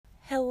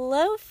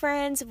Hello,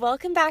 friends.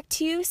 Welcome back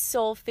to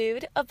Soul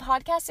Food, a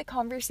podcast of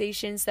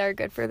conversations that are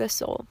good for the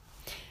soul.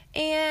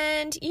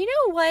 And you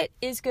know what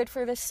is good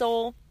for the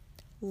soul?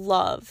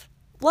 Love.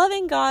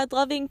 Loving God,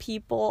 loving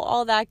people,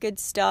 all that good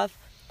stuff.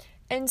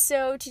 And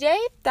so today,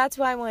 that's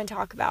what I want to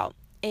talk about,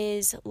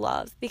 is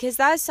love. Because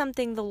that is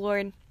something the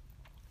Lord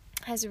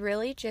has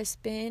really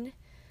just been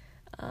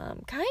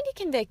kind of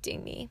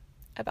convicting me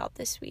about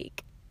this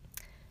week.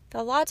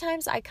 That a lot of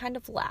times I kind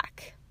of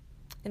lack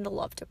in the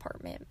love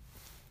department.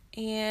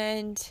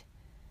 And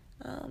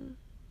I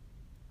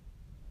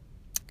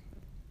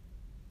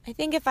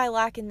think if I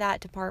lack in that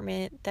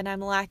department, then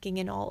I'm lacking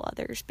in all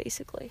others,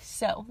 basically.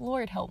 So,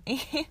 Lord help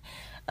me.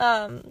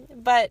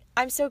 But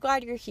I'm so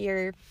glad you're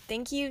here.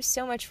 Thank you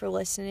so much for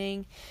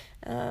listening.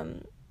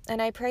 And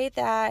I pray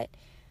that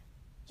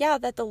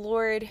the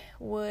Lord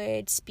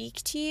would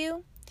speak to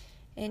you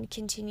and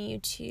continue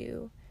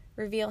to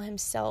reveal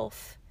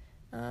himself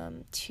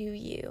to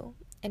you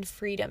and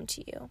freedom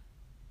to you.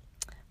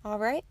 All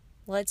right.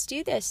 Let's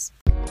do this.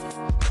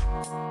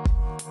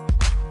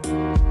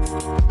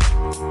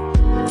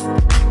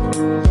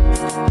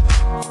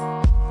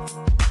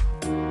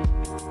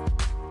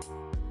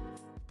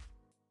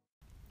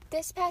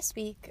 This past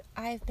week,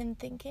 I've been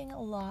thinking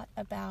a lot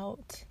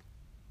about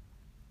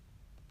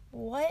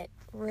what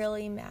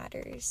really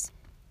matters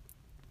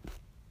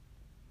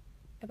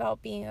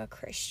about being a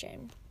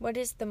Christian. What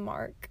is the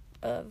mark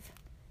of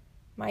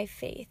my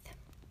faith?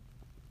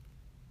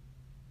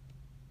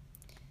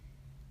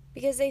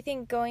 Because I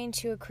think going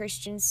to a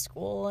Christian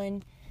school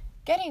and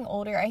getting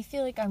older, I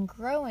feel like I'm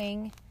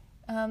growing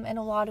in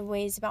a lot of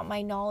ways about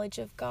my knowledge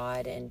of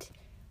God and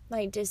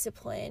my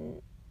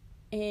discipline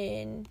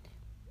in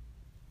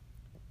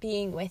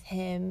being with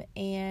him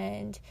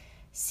and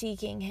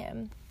seeking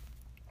him.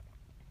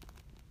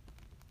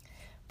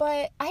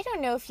 But I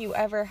don't know if you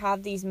ever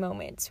have these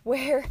moments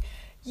where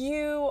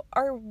you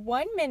are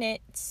 1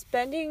 minute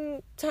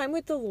spending time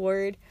with the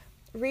Lord,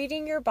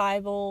 reading your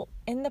Bible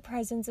in the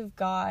presence of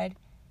God,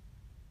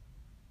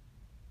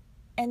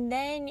 and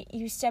then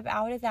you step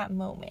out of that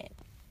moment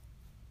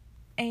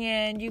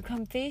and you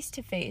come face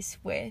to face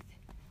with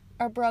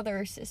a brother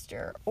or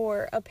sister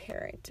or a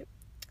parent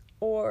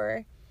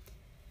or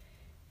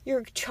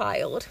your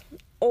child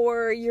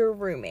or your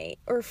roommate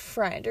or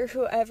friend or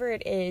whoever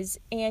it is,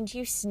 and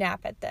you snap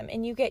at them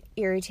and you get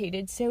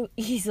irritated so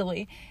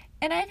easily.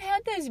 And I've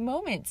had those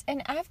moments,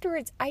 and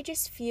afterwards I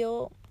just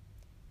feel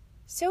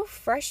so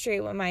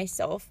frustrated with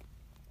myself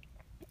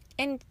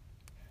and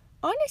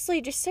honestly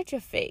just such a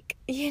fake,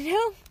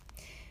 I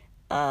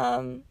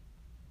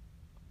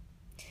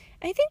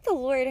think the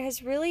Lord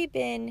has really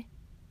been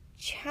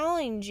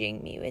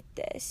challenging me with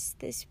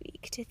this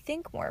week to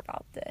think more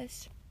about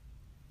this.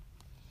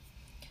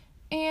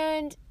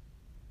 And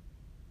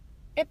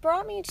it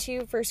brought me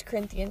to 1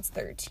 Corinthians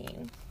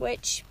 13,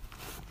 which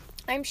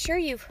I'm sure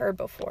you've heard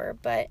before,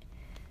 but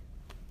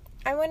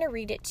I want to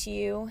read it to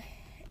you,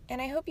 and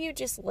I hope you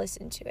just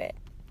listen to it.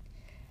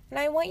 And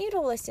I want you to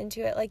listen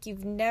to it like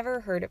you've never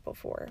heard it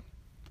before.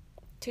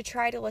 To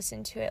try to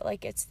listen to it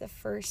like it's the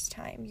first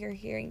time you're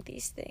hearing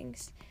these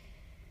things.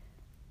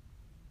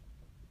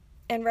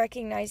 And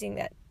recognizing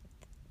that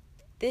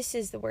this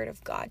is the word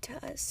of God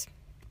to us.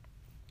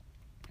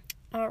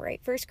 All right,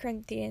 1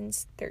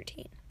 Corinthians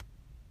 13.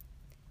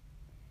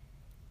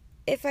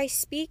 If I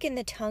speak in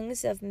the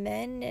tongues of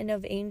men and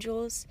of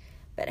angels,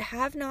 but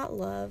have not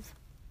love,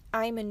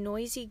 I am a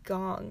noisy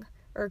gong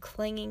or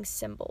clanging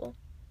cymbal.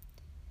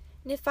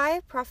 And if I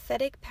have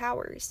prophetic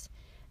powers,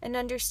 and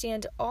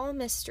understand all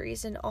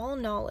mysteries and all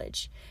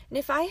knowledge, and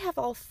if I have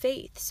all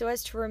faith so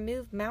as to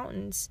remove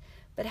mountains,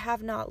 but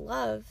have not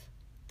love,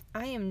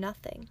 I am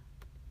nothing.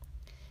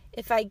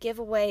 If I give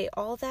away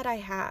all that I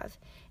have,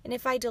 and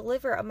if I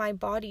deliver up my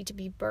body to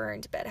be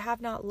burned, but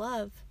have not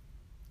love,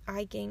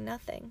 I gain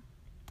nothing.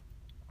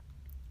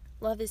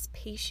 Love is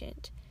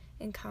patient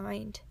and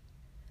kind.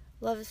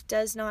 Love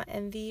does not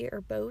envy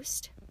or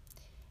boast.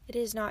 It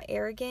is not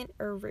arrogant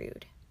or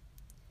rude.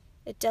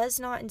 It does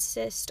not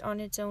insist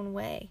on its own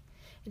way.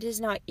 It is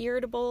not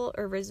irritable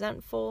or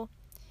resentful.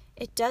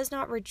 It does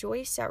not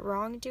rejoice at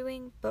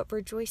wrongdoing, but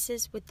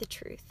rejoices with the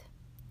truth.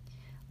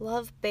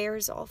 Love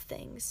bears all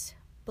things,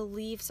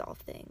 believes all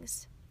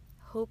things,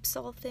 hopes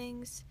all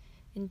things,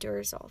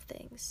 endures all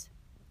things.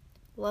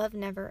 Love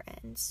never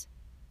ends.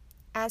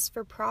 As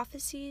for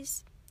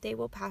prophecies, they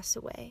will pass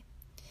away.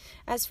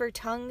 As for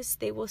tongues,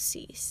 they will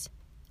cease.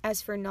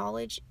 As for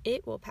knowledge,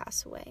 it will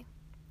pass away.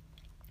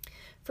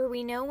 For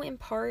we know in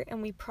part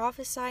and we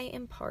prophesy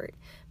in part,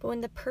 but when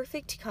the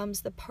perfect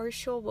comes, the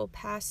partial will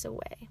pass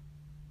away.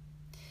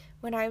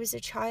 When I was a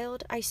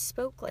child, I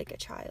spoke like a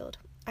child.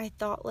 I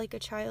thought like a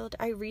child.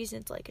 I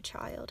reasoned like a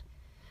child.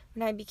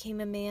 When I became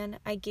a man,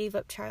 I gave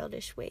up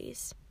childish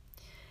ways.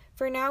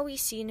 For now we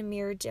see in a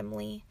mirror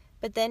dimly,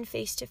 but then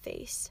face to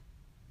face.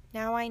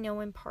 Now I know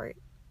in part,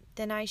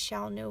 then I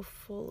shall know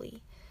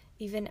fully,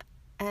 even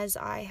as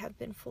I have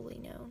been fully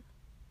known.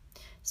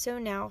 So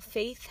now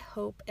faith,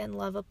 hope, and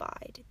love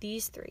abide,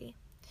 these three,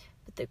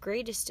 but the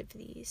greatest of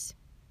these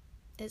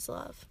is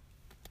love.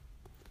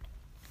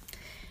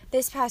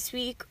 This past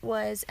week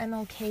was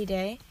MLK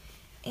Day,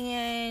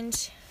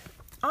 and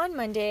on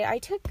Monday I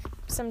took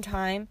some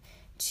time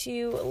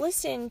to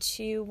listen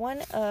to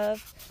one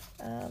of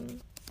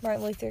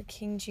Martin Luther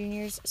King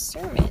Jr.'s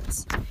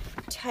sermons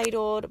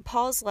titled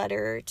Paul's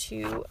Letter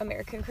to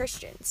American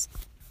Christians.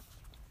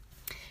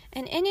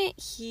 And in it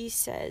he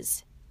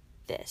says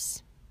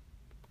this: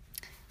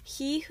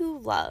 "He who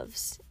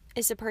loves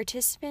is a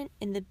participant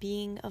in the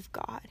being of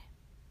God.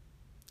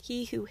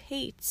 He who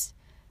hates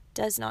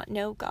does not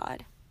know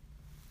God."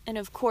 And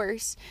of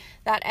course,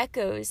 that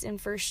echoes in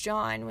 1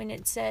 John when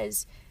it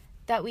says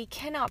that we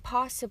cannot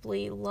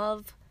possibly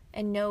love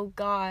and know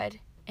God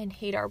and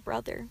hate our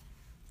brother.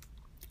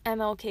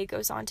 MLK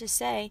goes on to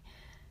say,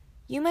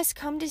 "You must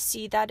come to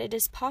see that it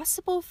is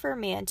possible for a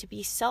man to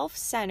be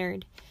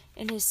self-centered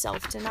in his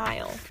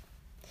self-denial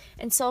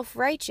and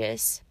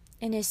self-righteous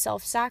in his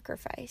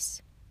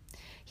self-sacrifice.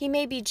 He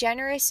may be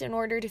generous in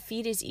order to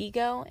feed his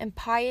ego and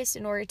pious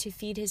in order to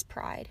feed his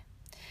pride.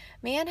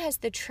 Man has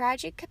the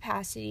tragic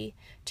capacity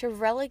to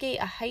relegate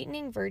a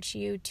heightening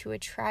virtue to a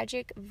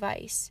tragic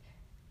vice.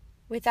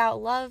 Without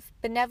love,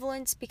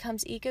 benevolence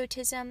becomes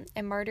egotism,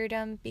 and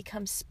martyrdom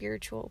becomes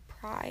spiritual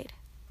pride."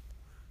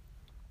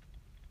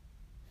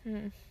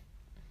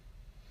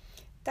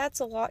 That's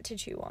a lot to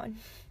chew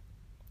on.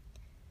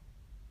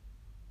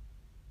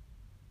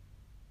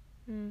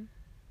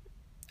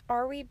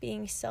 Are we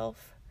being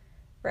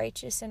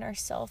self-righteous in our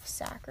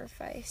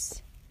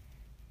self-sacrifice?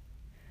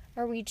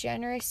 Are we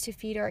generous to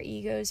feed our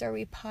egos? Are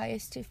we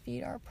pious to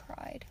feed our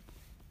pride?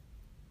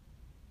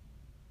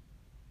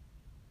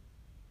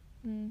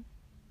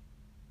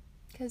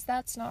 Because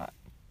that's not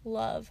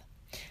love.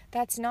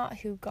 That's not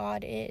who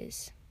God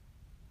is.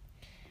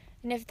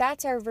 And if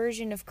that's our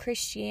version of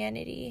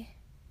Christianity,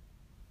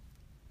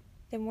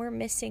 then we're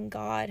missing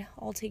God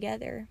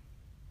altogether.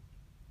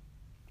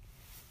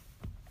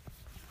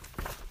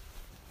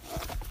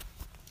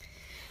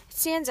 It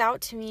stands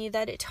out to me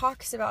that it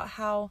talks about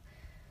how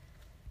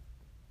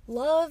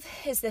love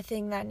is the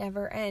thing that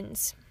never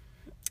ends.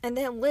 And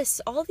then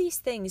lists all these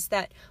things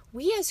that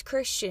we as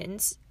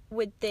Christians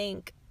would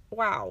think,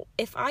 wow,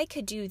 if I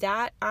could do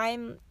that,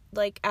 I'm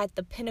like at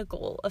the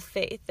pinnacle of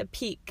faith, the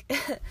peak.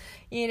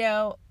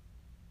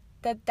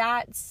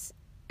 That's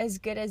as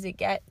good as it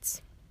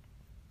gets.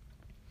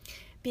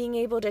 Being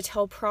able to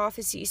tell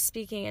prophecies,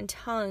 speaking in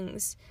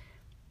tongues,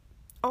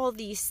 all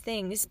these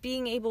things,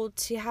 being able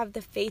to have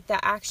the faith that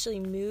actually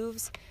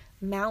moves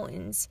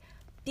mountains,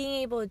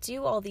 being able to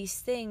do all these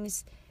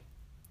things.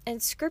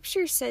 And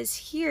Scripture says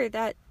here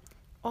that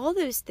all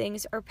those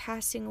things are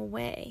passing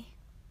away.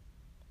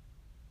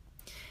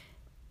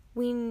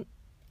 We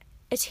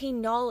attain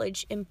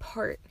knowledge in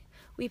part.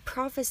 We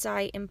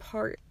prophesy in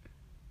part.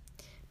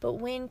 But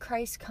when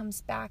Christ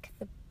comes back,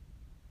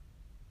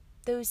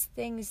 those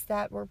things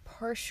that were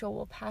partial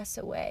will pass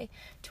away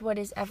to what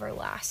is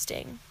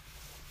everlasting.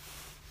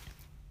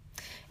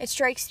 It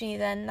strikes me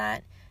then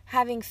that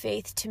having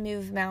faith to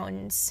move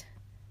mountains,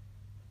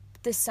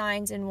 the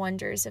signs and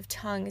wonders of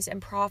tongues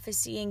and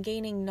prophecy and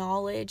gaining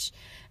knowledge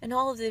and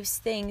all of those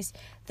things,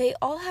 they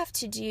all have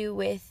to do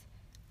with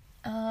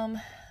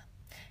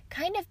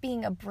kind of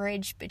being a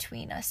bridge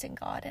between us and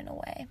God in a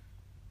way.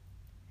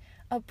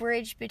 A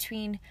bridge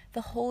between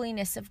the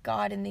holiness of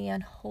God and the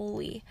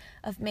unholy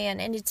of man.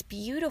 And it's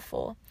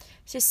beautiful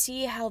to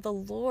see how the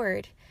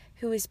Lord,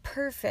 who is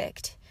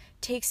perfect,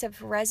 takes up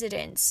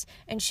residence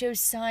and shows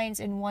signs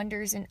and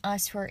wonders in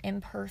us who are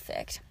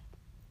imperfect.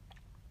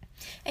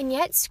 And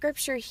yet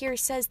Scripture here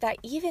says that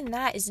even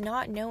that is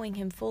not knowing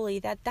him fully,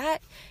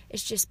 that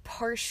is just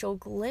partial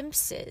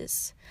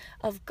glimpses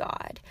of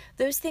God.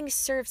 Those things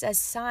serve as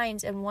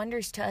signs and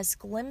wonders to us,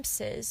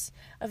 glimpses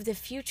of the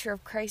future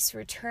of Christ's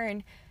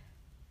return.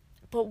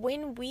 But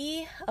when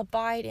we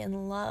abide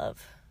in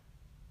love,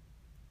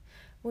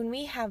 when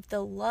we have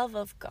the love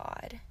of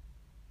God,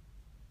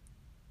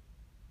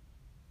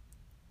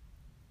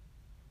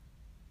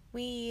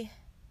 we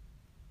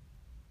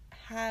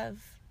have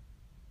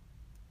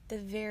the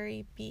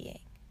very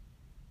being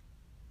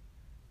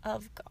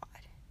of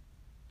God.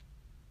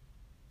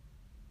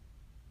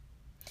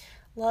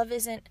 Love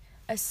isn't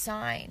a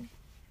sign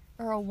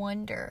or a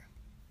wonder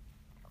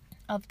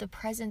of the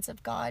presence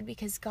of God,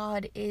 because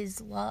God is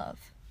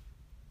love.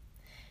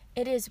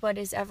 It is what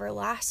is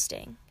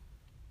everlasting.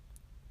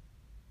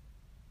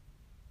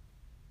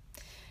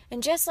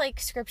 And just like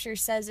Scripture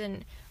says,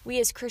 and we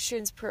as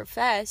Christians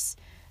profess,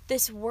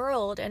 this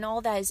world and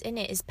all that is in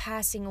it is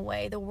passing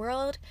away. The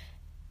world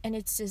and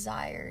its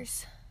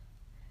desires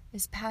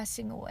is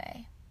passing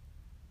away.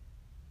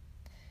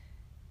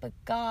 But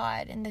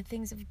God and the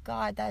things of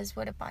God, that is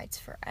what abides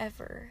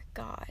forever,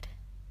 God.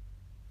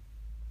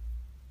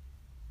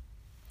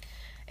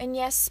 And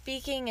yes,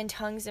 speaking in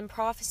tongues and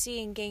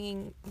prophecy and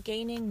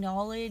gaining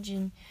knowledge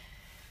and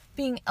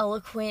being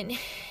eloquent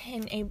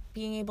and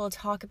being able to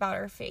talk about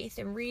our faith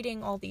and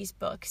reading all these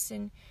books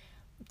and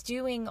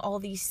doing all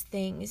these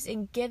things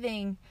and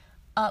giving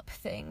up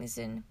things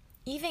and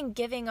even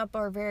giving up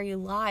our very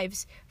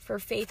lives for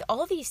faith,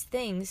 all these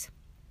things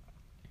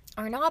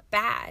are not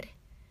bad.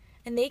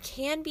 And they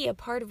can be a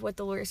part of what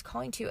the Lord is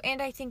calling to.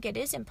 And I think it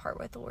is in part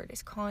what the Lord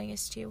is calling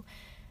us to.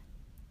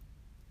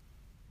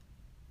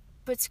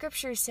 But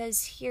Scripture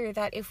says here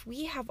that if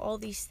we have all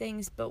these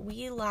things, but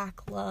we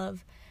lack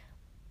love,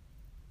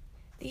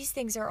 these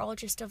things are all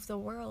just of the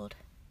world,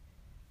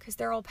 because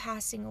they're all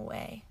passing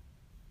away.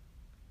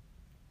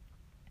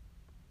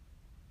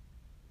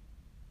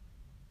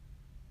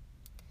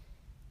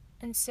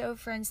 And so,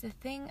 friends, the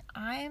thing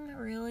I'm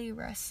really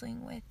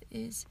wrestling with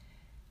is,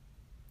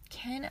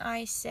 can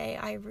I say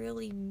I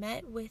really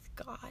met with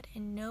God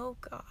and know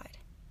God?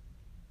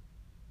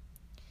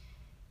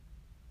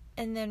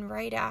 And then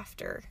right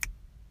after,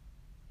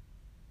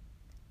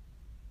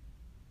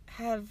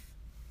 have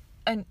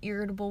an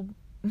irritable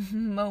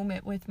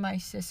moment with my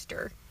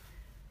sister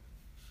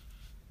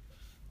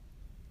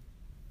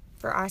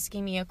for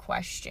asking me a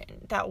question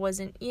that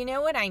wasn't, you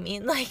know what I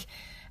mean? Like,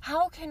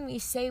 how can we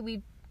say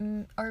we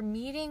are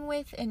meeting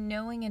with and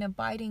knowing and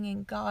abiding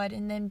in God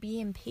and then be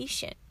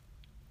impatient?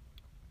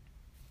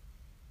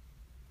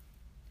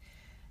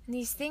 And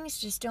these things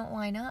just don't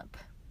line up.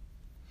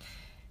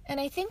 And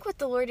I think what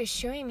the Lord is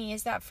showing me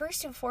is that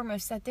first and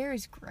foremost, that there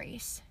is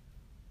grace.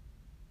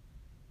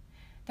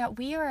 That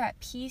we are at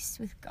peace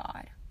with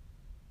God.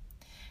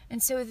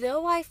 And so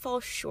though I fall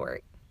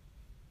short,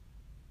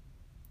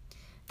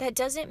 that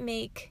doesn't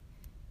make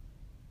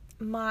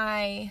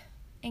my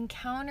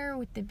encounter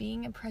with the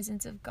being and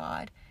presence of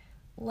God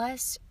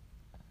less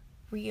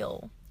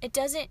real. It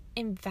doesn't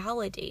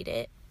invalidate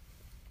it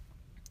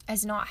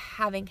as not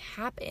having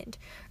happened,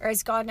 or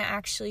as God not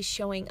actually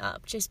showing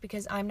up just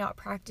because I'm not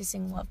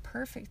practicing love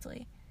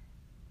perfectly.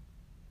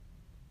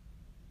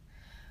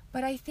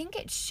 But I think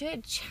it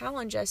should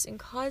challenge us and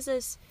cause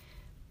us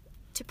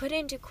to put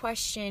into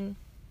question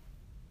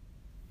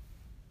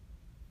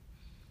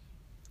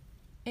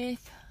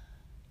if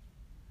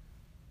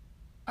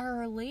our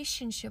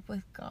relationship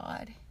with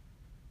God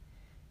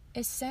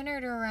is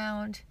centered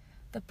around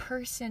the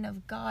person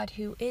of God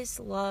who is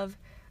love,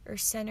 or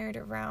centered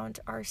around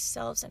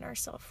ourselves and our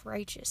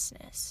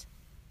self-righteousness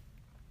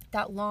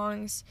that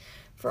longs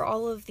for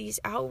all of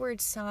these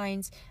outward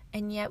signs,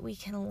 and yet we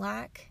can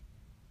lack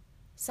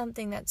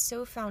something that's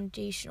so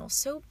foundational,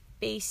 so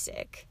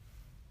basic,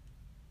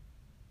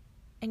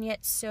 and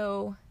yet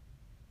so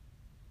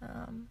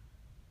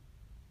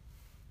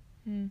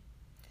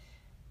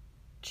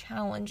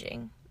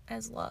challenging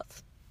as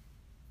love.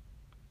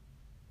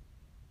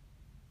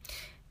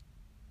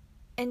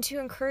 And to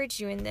encourage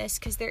you in this,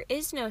 because there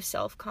is no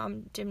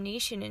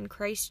self-condemnation in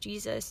Christ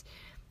Jesus.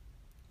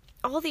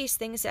 All these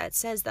things that it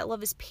says, that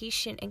love is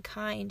patient and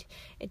kind.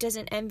 It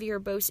doesn't envy or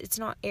boast. It's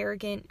not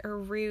arrogant or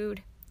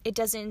rude. It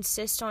doesn't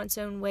insist on its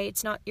own way.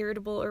 It's not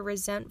irritable or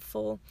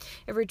resentful.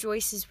 It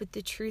rejoices with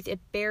the truth. It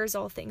bears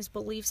all things,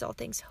 believes all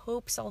things,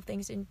 hopes all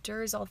things,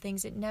 endures all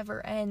things. It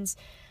never ends.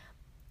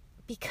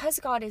 Because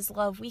God is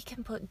love, we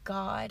can put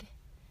God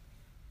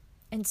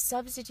and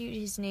substitute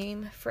his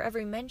name for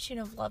every mention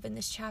of love in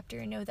this chapter,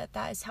 and know that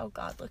that is how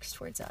God looks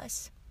towards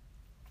us.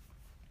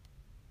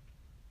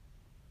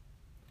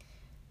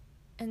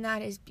 And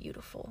that is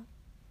beautiful.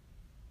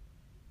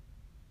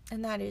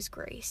 And that is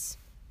grace.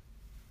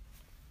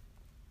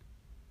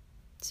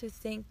 So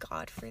thank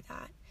God for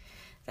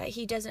that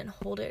he doesn't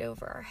hold it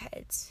over our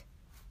heads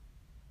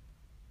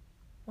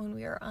when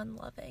we are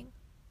unloving.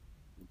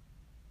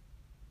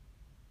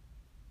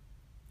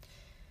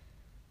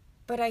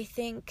 But I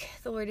think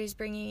the Lord is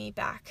bringing me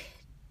back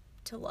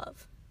to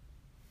love.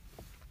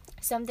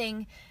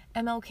 Something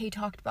MLK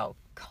talked about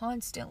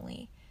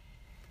constantly.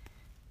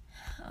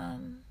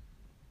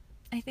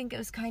 I think it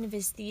was kind of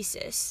his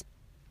thesis,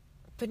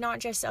 but not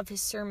just of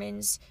his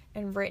sermons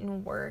and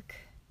written work,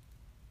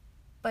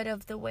 but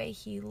of the way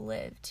he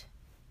lived.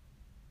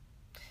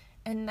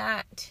 And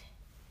that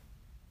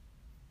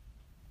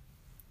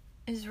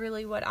is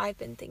really what I've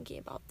been thinking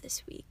about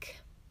this week.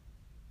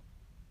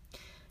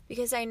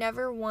 Because I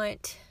never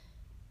want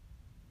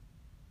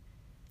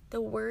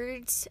the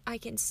words I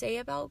can say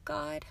about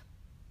God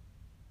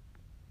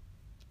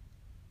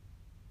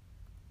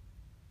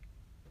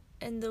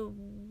and the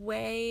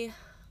way,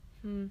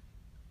 the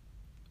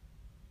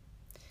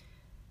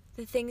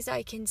things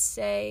I can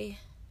say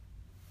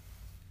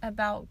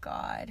about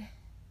God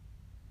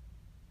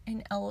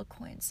in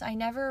eloquence. I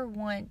never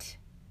want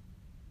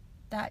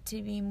that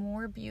to be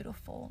more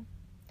beautiful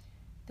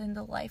than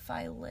the life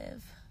I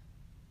live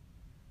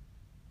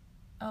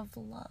of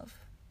love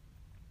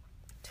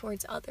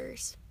towards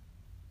others.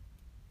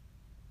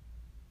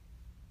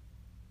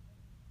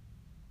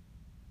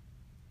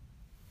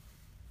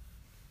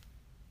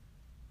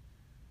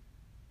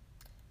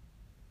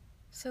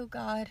 So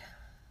God,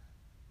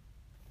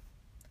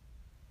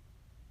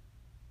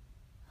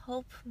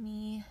 help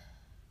me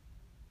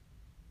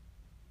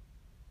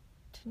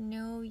to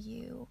know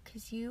you,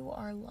 because you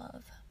are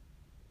love.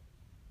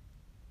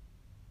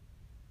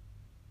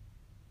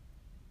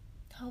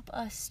 Help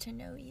us to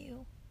know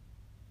you.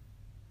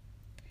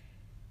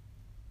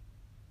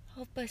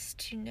 Help us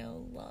to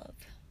know love.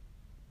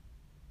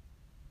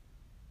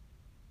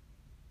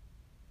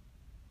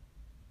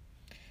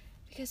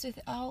 Because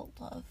without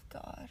love,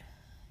 God,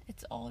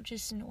 it's all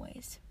just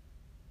noise.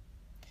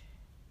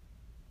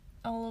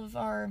 All of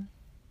our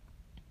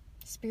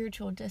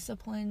spiritual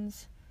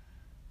disciplines,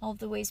 all of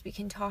the ways we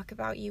can talk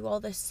about you,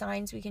 all the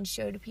signs we can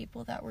show to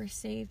people that we're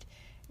saved,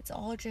 it's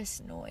all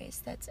just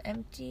noise that's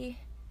empty,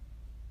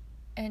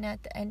 and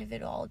at the end of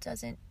it all,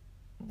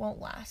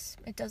 won't last.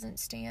 It doesn't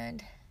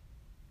stand.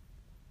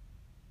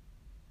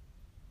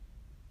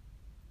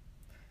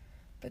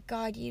 But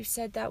God, you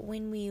said that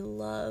when we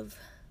love,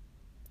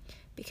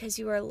 because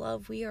you are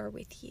love, we are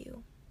with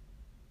you.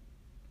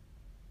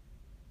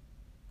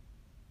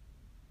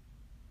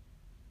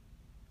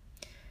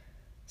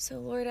 So,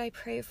 Lord, I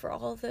pray for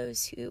all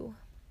those who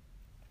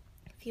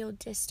feel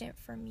distant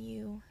from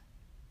you,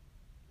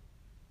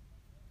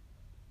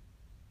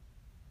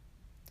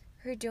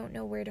 or don't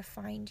know where to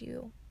find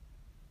you.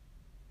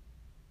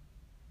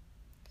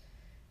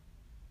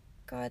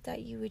 God,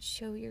 that you would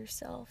show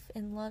yourself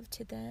in love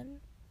to them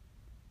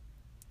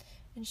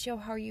and show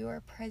how you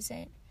are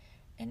present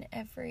in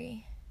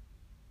every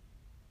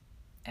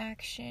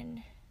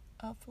action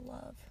of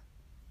love.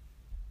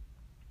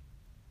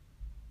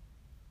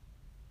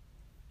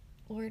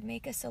 Lord,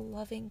 make us a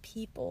loving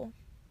people,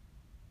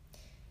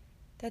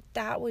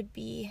 that would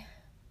be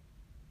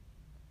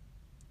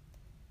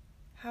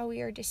how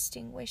we are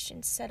distinguished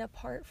and set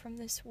apart from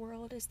this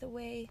world, is the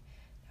way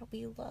that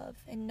we love,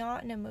 and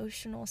not an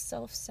emotional,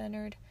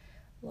 self-centered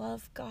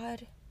love,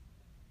 God,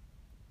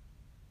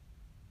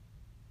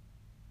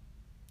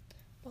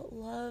 but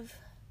love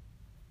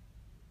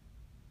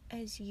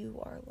as you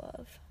are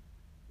love.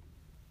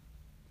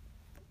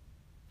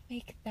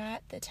 Make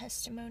that the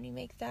testimony,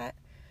 make that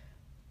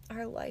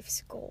our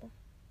life's goal,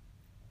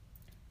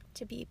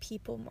 to be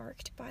people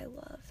marked by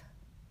love.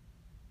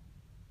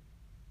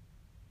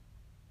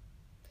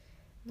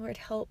 Lord,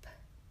 help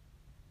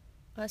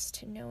us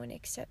to know and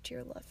accept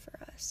your love for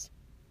us.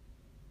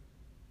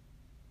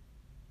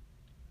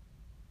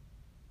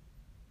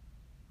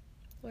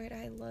 Lord,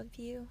 I love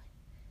you.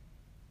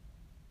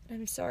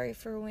 I'm sorry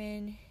for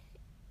when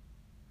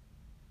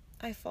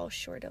I fall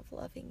short of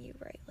loving you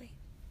rightly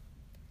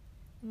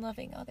and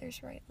loving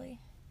others rightly.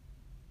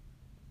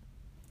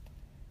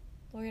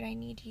 Lord, I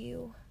need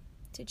you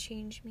to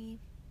change me.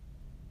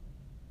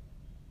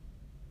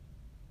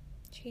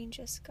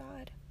 Change us,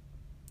 God.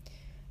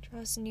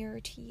 Draw us nearer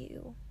to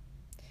you.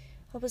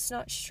 Help us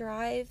not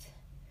strive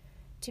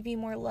to be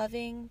more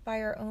loving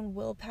by our own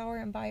willpower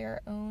and by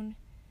our own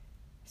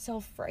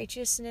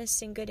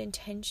self-righteousness and good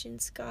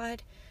intentions,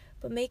 God,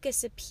 but make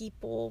us a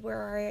people where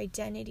our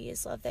identity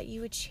is love, that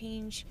you would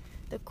change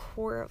the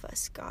core of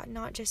us, God,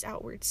 not just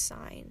outward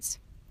signs.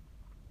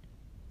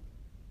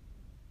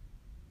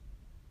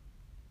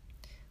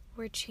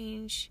 Lord,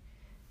 change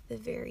the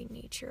very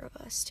nature of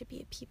us to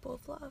be a people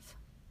of love.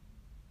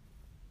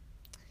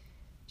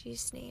 In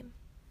Jesus' name,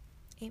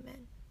 amen.